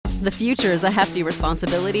The future is a hefty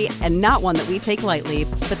responsibility and not one that we take lightly,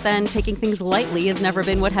 but then taking things lightly has never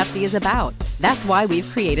been what Hefty is about. That's why we've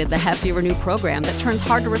created the Hefty Renew program that turns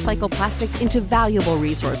hard-to-recycle plastics into valuable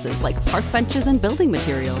resources like park benches and building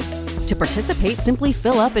materials. To participate, simply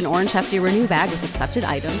fill up an orange Hefty Renew bag with accepted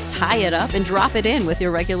items, tie it up, and drop it in with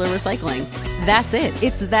your regular recycling. That's it.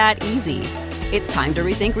 It's that easy. It's time to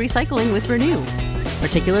rethink recycling with Renew.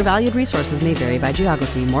 Particular valued resources may vary by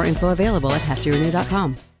geography. More info available at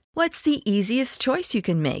heftyrenew.com. What's the easiest choice you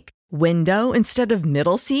can make? Window instead of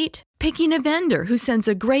middle seat? Picking a vendor who sends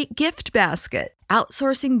a great gift basket?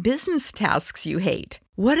 Outsourcing business tasks you hate?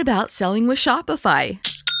 What about selling with Shopify?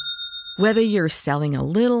 Whether you're selling a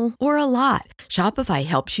little or a lot, Shopify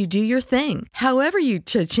helps you do your thing, however you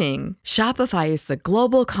cha-ching. Shopify is the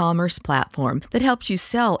global commerce platform that helps you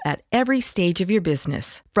sell at every stage of your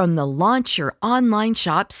business. From the launch your online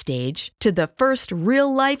shop stage to the first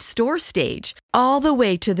real-life store stage, all the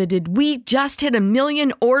way to the did we just hit 1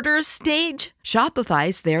 million orders stage.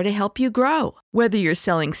 Shopify's there to help you grow. Whether you're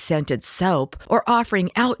selling scented soap or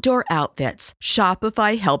offering outdoor outfits,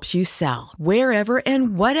 Shopify helps you sell. Wherever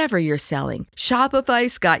and whatever you're selling,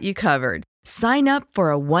 Shopify's got you covered. Sign up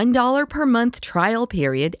for a $1 per month trial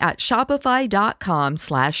period at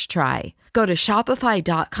shopify.com/try. Go to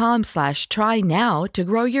shopify.com/try now to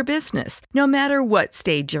grow your business, no matter what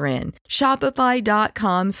stage you're in.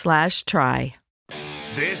 Shopify.com/try.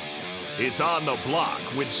 This is On the Block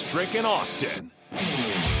with Strick and Austin.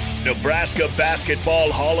 Nebraska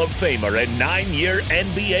Basketball Hall of Famer and 9-year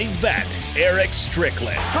NBA vet, Eric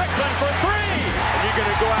Strickland. Strickland for three! And you're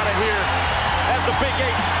going to go out of here as the Big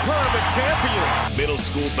 8 tournament champion. Middle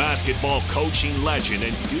school basketball coaching legend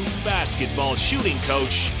and Duke basketball shooting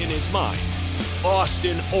coach in his mind,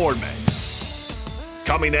 Austin Orman.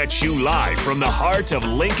 Coming at you live from the heart of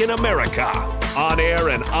Lincoln, America. On air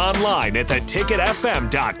and online at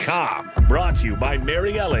theticketfm.com. Brought to you by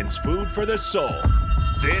Mary Ellen's Food for the Soul.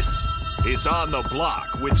 This is On the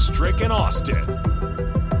Block with Strick and Austin.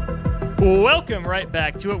 Welcome right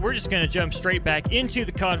back to it. We're just going to jump straight back into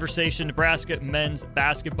the conversation. Nebraska men's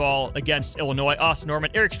basketball against Illinois. Austin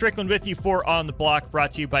Norman, Eric Strickland with you for On the Block,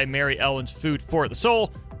 brought to you by Mary Ellen's Food for the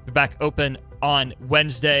Soul. We're back open on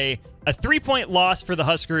Wednesday. A 3-point loss for the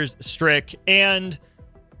Huskers, Strick. And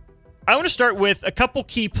I want to start with a couple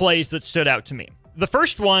key plays that stood out to me. The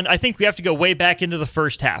first one, I think we have to go way back into the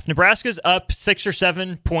first half. Nebraska's up 6 or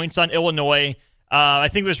 7 points on Illinois. I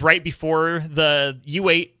think it was right before the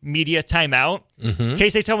U8 media timeout.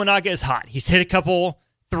 Keisei Tominaga is hot. He's hit a couple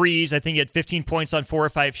threes. I think he had 15 points on 4 or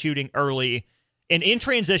 5 shooting early. And in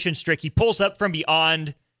transition, Strick, he pulls up from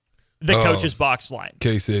beyond the coach's box line.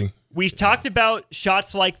 Keisei. We've talked about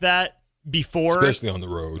shots like that before. Especially on the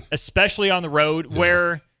road. Yeah.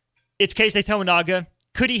 Where it's Keisei Tominaga.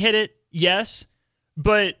 Could he hit it? Yes.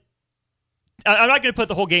 But I'm not going to put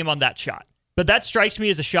the whole game on that shot. But that strikes me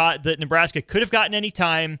as a shot that Nebraska could have gotten any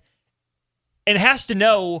time and has to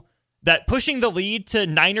know that pushing the lead to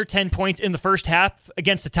 9 or 10 points in the first half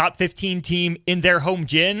against a top 15 team in their home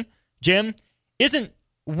gym isn't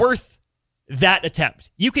worth that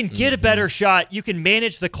attempt. You can get a better shot. You can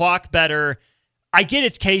manage the clock better. I get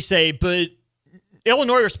it's Keisei, but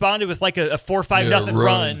Illinois responded with like a 4-5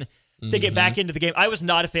 run to get back into the game. I was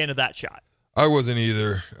not a fan of that shot. I wasn't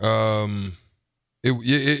either.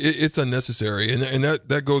 It's unnecessary, and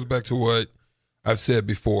that goes back to what I've said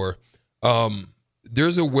before.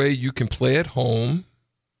 There's a way you can play at home,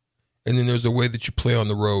 and then there's a way that you play on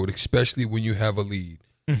the road, especially when you have a lead.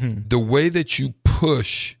 The way that you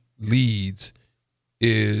push leads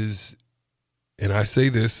is, and I say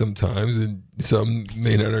this sometimes, and some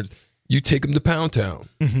may not understand, you take them to Pound Town.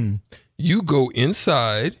 You go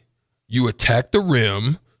inside, you attack the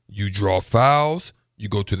rim, you draw fouls, you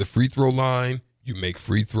go to the free throw line, you make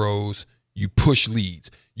free throws, you push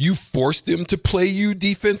leads. You force them to play you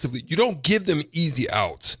defensively. You don't give them easy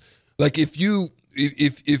outs. Like if you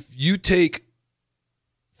take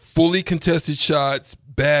fully contested shots,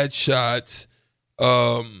 bad shots,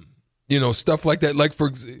 stuff like that. Like for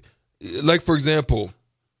example,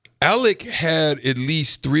 Alec had at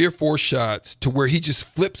least 3 or 4 shots to where he just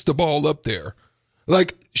flips the ball up there.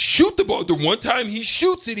 Like, shoot the ball. The one time he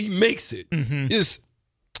shoots it, he makes it. Just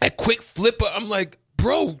a quick flip. I'm like,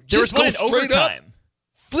 bro, just go straight up,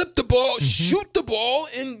 flip the ball, shoot the ball,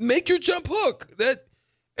 and make your jump hook. That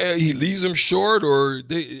he leaves them short or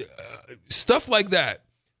stuff like that.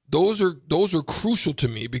 Those are crucial to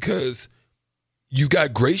me because you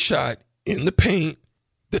got great shot in the paint,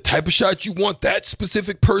 the type of shot you want that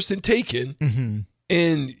specific person taking,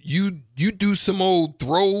 and you do some old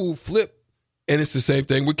throw flip. And it's the same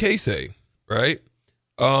thing with Keisei, right?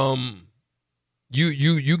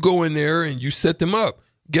 You go in there and you set them up.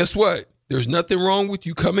 Guess what? There's nothing wrong with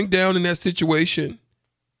you coming down in that situation.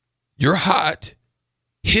 You're hot.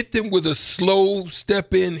 Hit them with a slow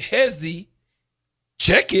step in hezzy.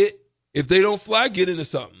 Check it. If they don't fly, get into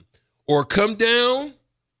something. Or come down,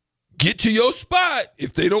 get to your spot.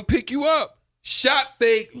 If they don't pick you up, shot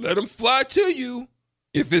fake, let them fly to you.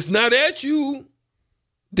 If it's not at you,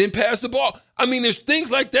 then pass the ball. I mean, there's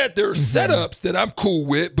things like that. There are setups that I'm cool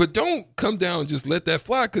with, but don't come down and just let that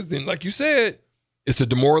fly, because then, like you said, it's a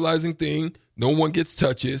demoralizing thing. No one gets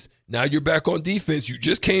touches. Now you're back on defense you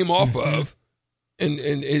just came off of, and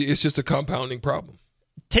it's just a compounding problem.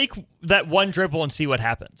 Take that one dribble and see what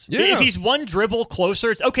happens. Yeah. If he's one dribble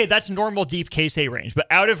closer, it's okay, that's normal deep Casey range. But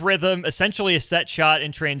out of rhythm, essentially a set shot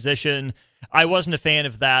in transition, I wasn't a fan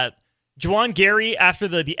of that. Juwan Gary, after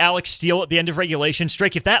the Alex Steele at the end of regulation,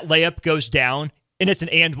 Strick, if that layup goes down and it's an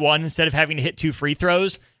and one instead of having to hit 2 free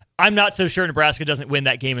throws, I'm not so sure Nebraska doesn't win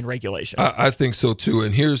that game in regulation. I think so too.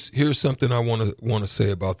 And here's something I want to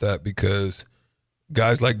say about that, because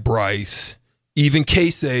guys like Bryce, even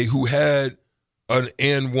Casey, who had an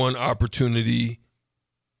and one opportunity,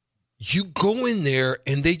 you go in there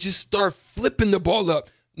and they just start flipping the ball up.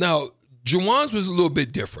 Now, Juwan's was a little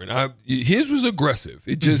bit different. His was aggressive.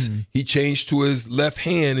 It just he changed to his left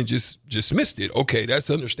hand and just missed it. Okay,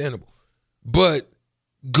 that's understandable. But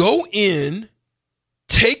go in,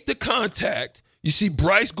 take the contact. You see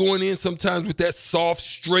Bryce going in sometimes with that soft,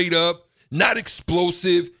 straight up, not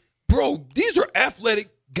explosive. Bro, these are athletic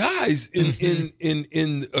guys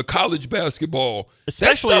in a college basketball.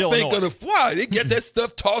 Especially that stuff Illinois. ain't gonna fly. They get that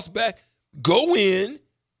stuff tossed back. Go in,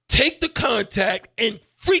 take the contact, and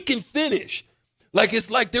freaking finish. Like,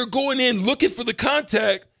 it's like they're going in looking for the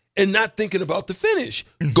contact and not thinking about the finish.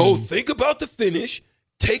 Go think about the finish,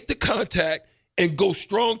 take the contact, and go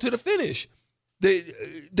strong to the finish.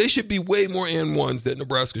 They should be way more and ones that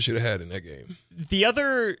Nebraska should have had in that game. The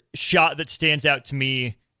other shot that stands out to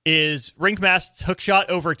me is Rinkmast's hook shot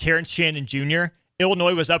over Terrence Shannon Jr.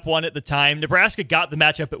 Illinois was up 1 at the time. Nebraska got the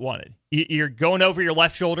matchup it wanted. You're going over your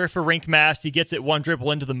left shoulder for Rinkmast. He gets it one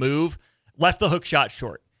dribble into the move, left the hook shot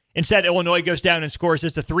short. Instead, Illinois goes down and scores.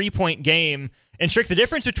 It's a 3-point game. And Strick, the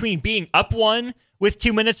difference between being up 1 with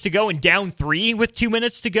 2 minutes to go and down 3 with 2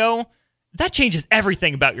 minutes to go, that changes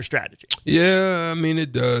everything about your strategy. Yeah, I mean,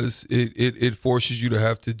 it does. It forces you to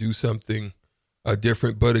have to do something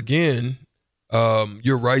different. But again,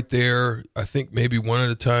 you're right there. I think maybe one of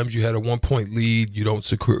the times you had a 1-point lead, you don't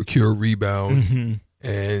secure a rebound,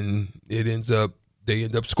 and they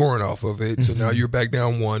end up scoring off of it. So now you're back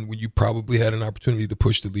down 1 when you probably had an opportunity to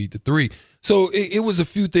push the lead to 3. So it was a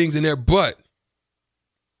few things in there, but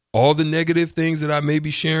all the negative things that I may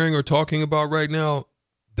be sharing or talking about right now,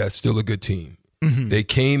 that's still a good team. They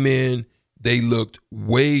came in, they looked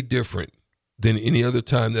way different than any other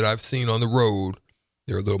time that I've seen on the road.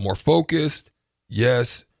 They're a little more focused.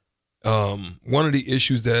 Yes. One of the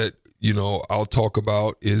issues that, I'll talk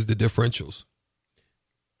about is the differentials.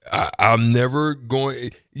 I'm never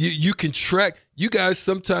going, you can track, you guys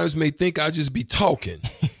sometimes may think I just be talking.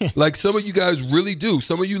 Like some of you guys really do.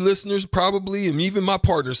 Some of you listeners probably, and even my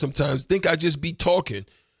partners sometimes think I just be talking.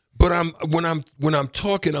 But when I'm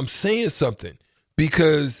talking, I'm saying something,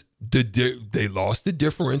 because they lost the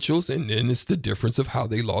differentials, and then it's the difference of how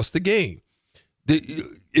they lost the game.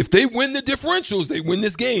 If they win the differentials, they win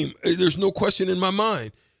this game. There's no question in my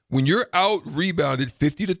mind. When you're out rebounded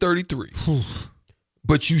 50-33,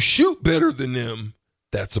 but you shoot better than them,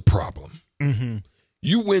 that's a problem.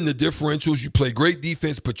 You win the differentials, you play great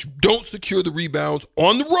defense, but you don't secure the rebounds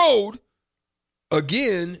on the road.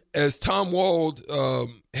 Again, as Tom Wald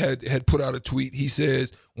had put out a tweet, he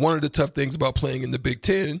says one of the tough things about playing in the Big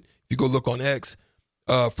Ten, if you go look on X,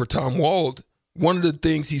 for Tom Wald, one of the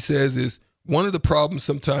things he says is one of the problems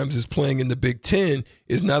sometimes is playing in the Big Ten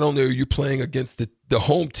is not only are you playing against the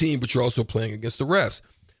home team, but you're also playing against the refs.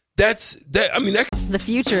 The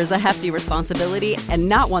future is a hefty responsibility and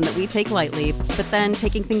not one that we take lightly. But then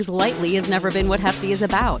taking things lightly has never been what Hefty is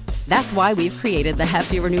about. That's why we've created the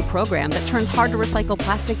Hefty Renew program that turns hard-to-recycle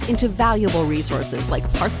plastics into valuable resources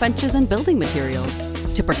like park benches and building materials.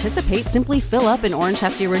 To participate, simply fill up an orange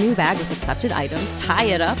Hefty Renew bag with accepted items, tie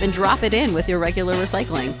it up, and drop it in with your regular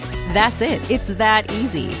recycling. That's it. It's that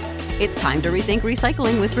easy. It's time to rethink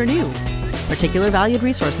recycling with Renew. Particular valued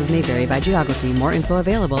resources may vary by geography. More info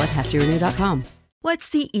available at heftyrenew.com. What's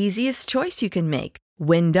the easiest choice you can make?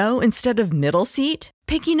 Window instead of middle seat?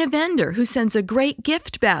 Picking a vendor who sends a great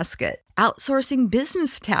gift basket? Outsourcing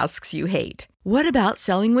business tasks you hate? What about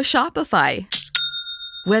selling with Shopify?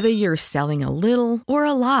 Whether you're selling a little or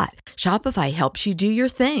a lot, Shopify helps you do your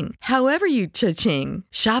thing, however you cha-ching.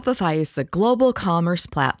 Shopify is the global commerce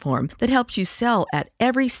platform that helps you sell at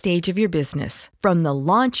every stage of your business. From the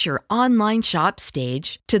launch your online shop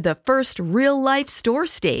stage to the first real-life store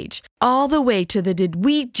stage, all the way to the did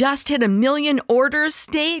we just hit 1 million orders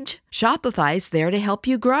stage. Shopify's there to help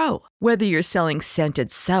you grow. Whether you're selling scented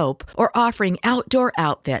soap or offering outdoor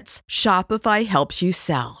outfits, Shopify helps you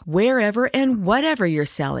sell. Wherever and whatever you're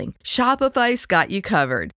selling, Shopify's got you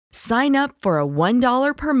covered. Sign up for a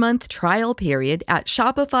 $1 per month trial period at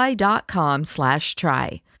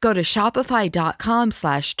shopify.com/try. Go to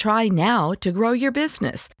shopify.com/try now to grow your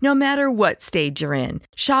business, no matter what stage you're in.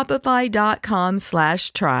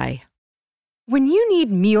 Shopify.com/try. When you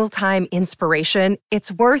need mealtime inspiration,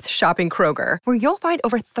 it's worth shopping Kroger, where you'll find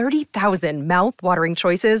over 30,000 mouth-watering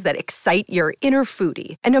choices that excite your inner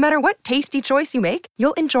foodie. And no matter what tasty choice you make,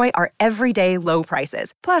 you'll enjoy our everyday low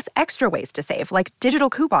prices, plus extra ways to save, like digital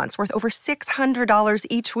coupons worth over $600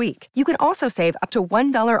 each week. You can also save up to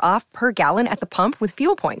 $1 off per gallon at the pump with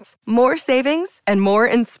fuel points. More savings and more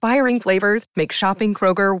inspiring flavors make shopping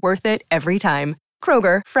Kroger worth it every time.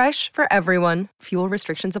 Kroger, fresh for everyone. Fuel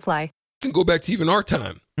restrictions apply. Can go back to even our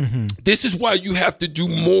time. This is why you have to do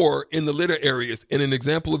more in the litter areas. And an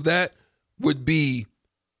example of that would be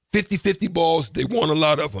 50-50 balls. They won a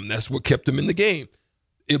lot of them. That's what kept them in the game.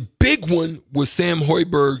 A big one was Sam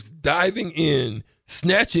Hoiberg's diving in,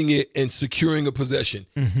 snatching it, and securing a possession.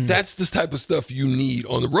 That's the type of stuff you need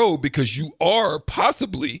on the road, because you are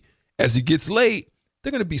possibly, as it gets late, there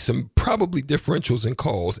are going to be some probably differentials in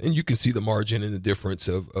calls, and you can see the margin and the difference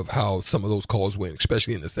of how some of those calls went,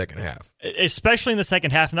 especially in the second half. Especially in the second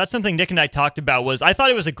half, and that's something Nick and I talked about. Was I thought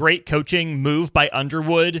it was a great coaching move by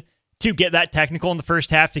Underwood to get that technical in the first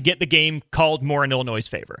half, to get the game called more in Illinois'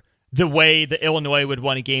 favor, the way that Illinois would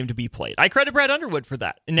want a game to be played. I credit Brad Underwood for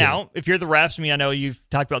that. And now, if you're the refs, I know you've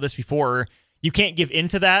talked about this before, you can't give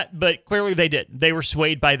into that, but clearly they did. They were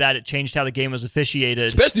swayed by that. It changed how the game was officiated.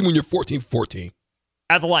 Especially when you're 14-14.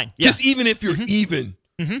 At the line. Yeah. Just even if you're even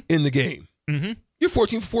in the game. You're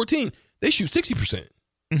 14-14. They shoot 60%.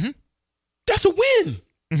 That's a win.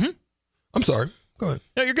 I'm sorry. Go ahead.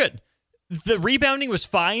 No, you're good. The rebounding was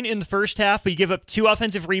fine in the first half, but you give up 2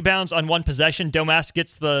 offensive rebounds on 1 possession. Domas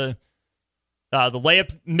gets the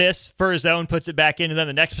layup miss for his own, puts it back in, and then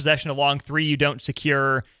the next possession, a long 3, you don't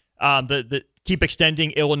secure. The keep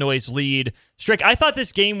extending Illinois' lead. Strick, I thought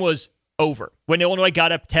this game was over when Illinois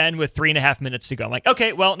got up 10 with 3.5 minutes to go. I'm like,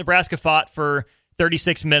 okay, well, Nebraska fought for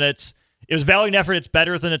 36 minutes. It was valiant effort. It's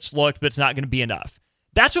better than it's looked, but it's not going to be enough.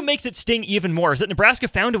 That's what makes it sting even more, is that Nebraska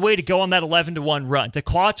found a way to go on that 11-1 run, to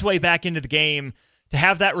claw its way back into the game, to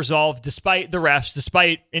have that resolved despite the refs,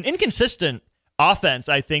 despite an inconsistent offense,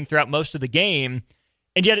 I think, throughout most of the game.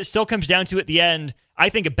 And yet it still comes down to, at the end, I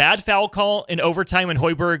think a bad foul call in overtime when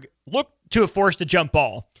Hoiberg looked to have forced a jump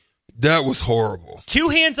ball. That was horrible. 2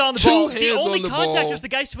 hands on the ball. The only contact was the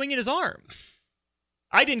guy swinging his arm.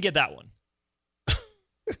 I didn't get that one.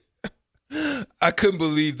 I couldn't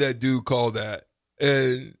believe that dude called that.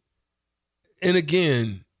 And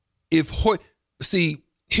again, see,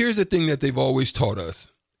 here's the thing that they've always taught us.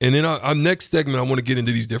 And in our next segment, I want to get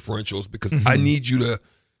into these differentials, because I need you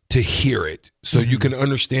to hear it so you can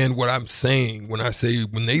understand what I'm saying when I say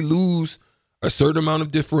when they lose a certain amount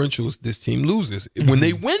of differentials, this team loses. When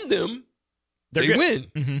they win them, they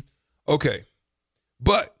win. Okay.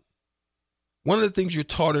 But one of the things you're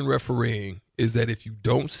taught in refereeing is that if you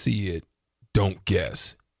don't see it, don't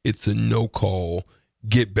guess. It's a no call.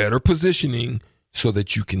 Get better positioning so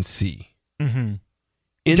that you can see. In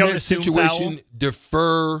don't that situation,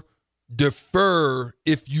 foul. Defer.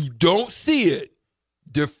 If you don't see it,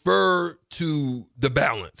 defer to the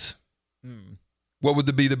balance. What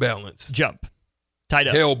would be the balance? Jump. Tied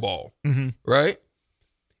up. Hell ball. Right?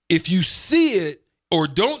 If you see it or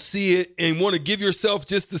don't see it and want to give yourself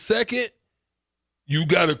just a second, you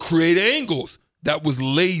got to create angles. That was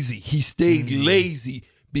lazy. He stayed lazy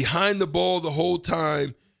behind the ball the whole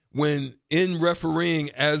time, when in refereeing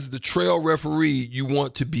as the trail referee, you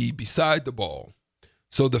want to be beside the ball.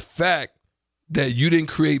 So the fact that you didn't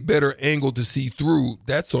create better angle to see through,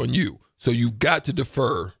 that's on you. So you got to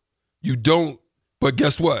defer. You don't, but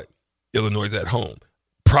guess what? Illinois is at home.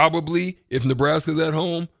 Probably if Nebraska's at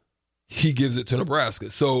home, he gives it to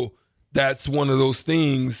Nebraska. So that's one of those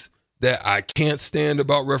things that I can't stand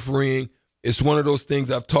about refereeing. It's one of those things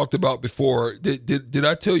I've talked about before. Did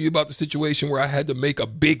I tell you about the situation where I had to make a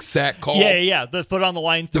big sack call? Yeah. The foot on the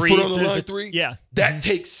line 3. The foot on the line 3? Yeah. That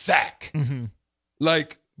takes sack.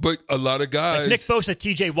 But a lot of guys. Like Nick Bosa,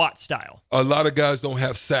 TJ Watt style. A lot of guys don't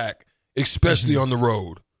have sack, especially on the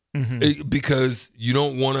road. because you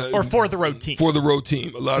don't want to. Or for the road team. For the road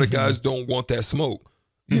team. A lot of guys don't want that smoke.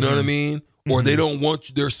 You know what I mean? Or they don't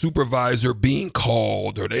want their supervisor being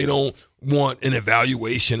called, or they don't want an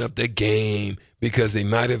evaluation of the game because they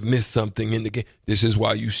might have missed something in the game. This is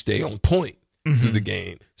why you stay on point through the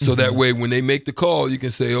game. So that way when they make the call, you can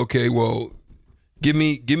say, okay, well, give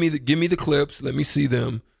me the clips, let me see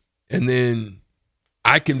them, and then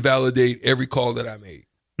I can validate every call that I made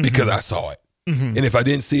because I saw it. And if I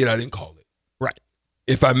didn't see it, I didn't call it. Right.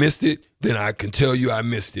 If I missed it, then I can tell you I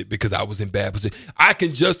missed it because I was in bad position. I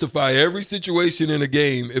can justify every situation in a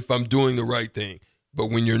game if I'm doing the right thing. But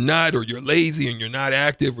when you're not, or you're lazy and you're not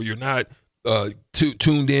active, or you're not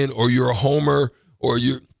tuned in, or you're a homer, or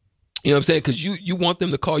you know what I'm saying? Because you want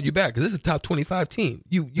them to call you back because this is a top 25 team.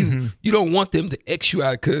 You don't want them to X you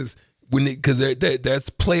out because that's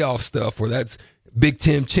playoff stuff, or that's Big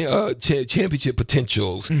Ten championship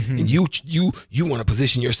potentials, and you want to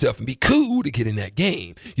position yourself and be cool to get in that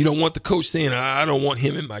game. You don't want the coach saying, I don't want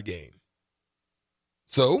him in my game.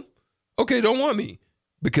 So, okay, don't want me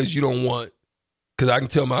because you don't want, because I can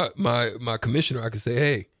tell my commissioner, I can say,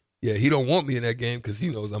 hey, yeah, he don't want me in that game because he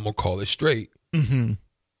knows I'm going to call it straight.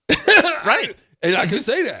 Right. And I can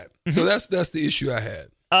say that. So that's the issue I had.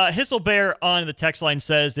 Hisselbear on the text line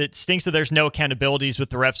says it stinks that there's no accountabilities with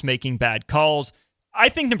the refs making bad calls. I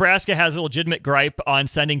think Nebraska has a legitimate gripe on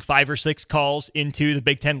sending 5 or 6 calls into the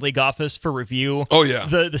Big Ten League office for review. Oh, yeah.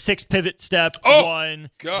 The 6 pivot step one,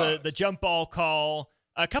 the jump ball call,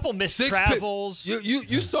 a couple missed travels.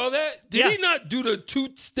 You saw that? Did he not do the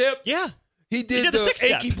 2-step? Yeah. He did the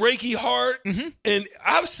achy, breaky heart. And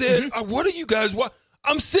I've said, what are you guys watching?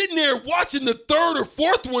 I'm sitting there watching the 3rd or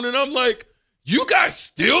 4th one, and I'm like, you guys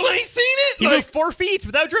still ain't seen it? He moved 4 feet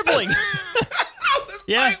without dribbling. I was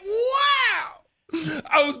like, wow.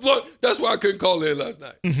 I was blown. That's why I couldn't call in last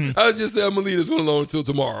night. I was just saying, I'm going to leave this one alone until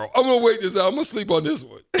tomorrow. I'm going to wait this out. I'm going to sleep on this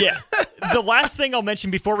one. Yeah. The last thing I'll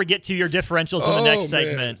mention before we get to your differentials in the next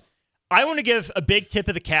segment, I want to give a big tip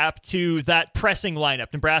of the cap to that pressing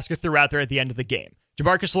lineup Nebraska threw out there at the end of the game.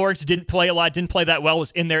 Jamarcus Lawrence didn't play a lot, didn't play that well,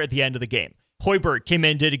 was in there at the end of the game. Hoiberg came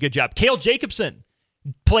in, did a good job. Cale Jacobson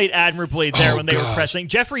played admirably there when they were pressing.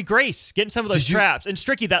 Jeffrey Grace getting some of those traps. And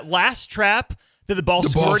Stricky, that last trap that the ball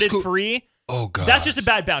squirted free, that's just a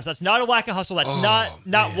bad bounce. That's not a lack of hustle. That's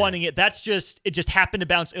not wanting it. That's it just happened to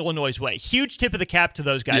bounce Illinois' way. Huge tip of the cap to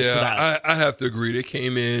those guys for that. I have to agree. They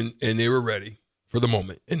came in and they were ready for the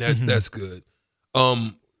moment, and that's good.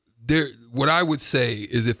 What I would say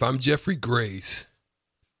is if I'm Jeffrey Grace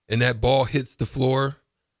and that ball hits the floor,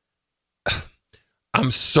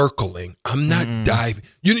 I'm circling. I'm not diving.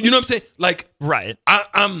 You know what I'm saying? Like, right.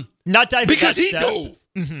 I'm not diving because he dove,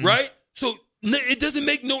 right? So it doesn't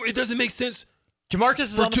make sense. Jamarcus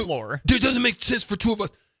is on the floor. It doesn't make sense for two of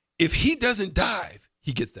us. If he doesn't dive,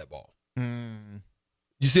 he gets that ball.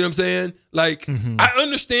 You see what I'm saying? Like, I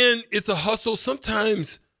understand it's a hustle.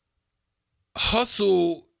 Sometimes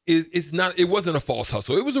hustle is not. It wasn't a false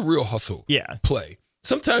hustle. It was a real hustle. Play.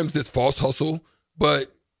 Sometimes it's false hustle,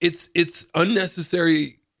 but it's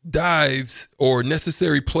unnecessary dives or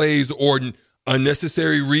necessary plays or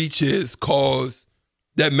unnecessary reaches cause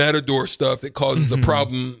that matador stuff that causes a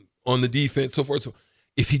problem on the defense, so forth. So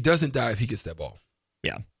if he doesn't dive, he gets that ball.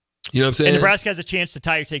 Yeah. You know what I'm saying? And Nebraska has a chance to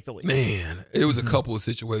tie or take the lead. Man, it was a couple of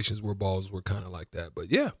situations where balls were kind of like that.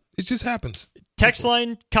 But yeah, it just happens. Text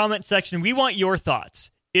line, comment section, we want your thoughts.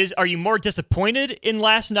 Are you more disappointed in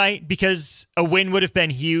last night because a win would have been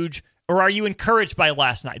huge? Or are you encouraged by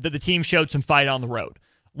last night that the team showed some fight on the road?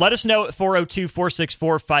 Let us know at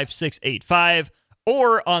 402-464-5685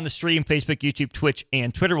 or on the stream, Facebook, YouTube, Twitch,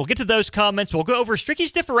 and Twitter. We'll get to those comments. We'll go over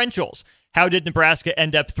Stricky's differentials. How did Nebraska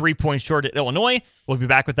end up 3 points short at Illinois? We'll be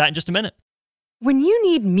back with that in just a minute. When you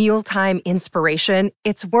need mealtime inspiration,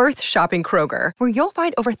 it's worth shopping Kroger, where you'll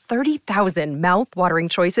find over 30,000 mouth-watering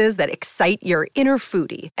choices that excite your inner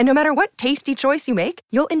foodie. And no matter what tasty choice you make,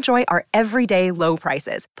 you'll enjoy our everyday low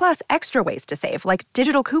prices, plus extra ways to save, like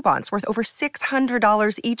digital coupons worth over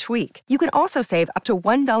 $600 each week. You can also save up to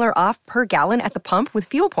 $1 off per gallon at the pump with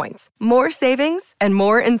fuel points. More savings and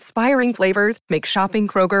more inspiring flavors make shopping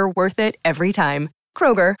Kroger worth it every time.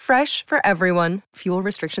 Kroger, fresh for everyone. Fuel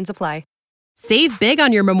restrictions apply. Save big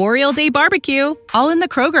on your Memorial Day barbecue, all in the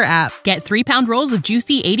Kroger app. Get 3-pound rolls of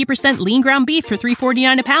juicy 80% lean ground beef for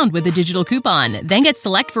 $3.49 a pound with a digital coupon. Then get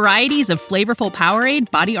select varieties of flavorful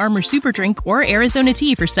Powerade, Body Armor Super Drink, or Arizona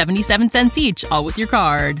tea for 77 cents each, all with your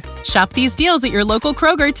card. Shop these deals at your local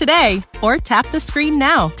Kroger today, or tap the screen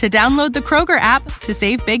now to download the Kroger app to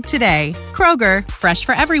save big today. Kroger, fresh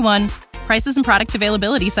for everyone. Prices and product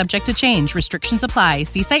availability subject to change. Restrictions apply.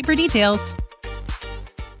 See site for details.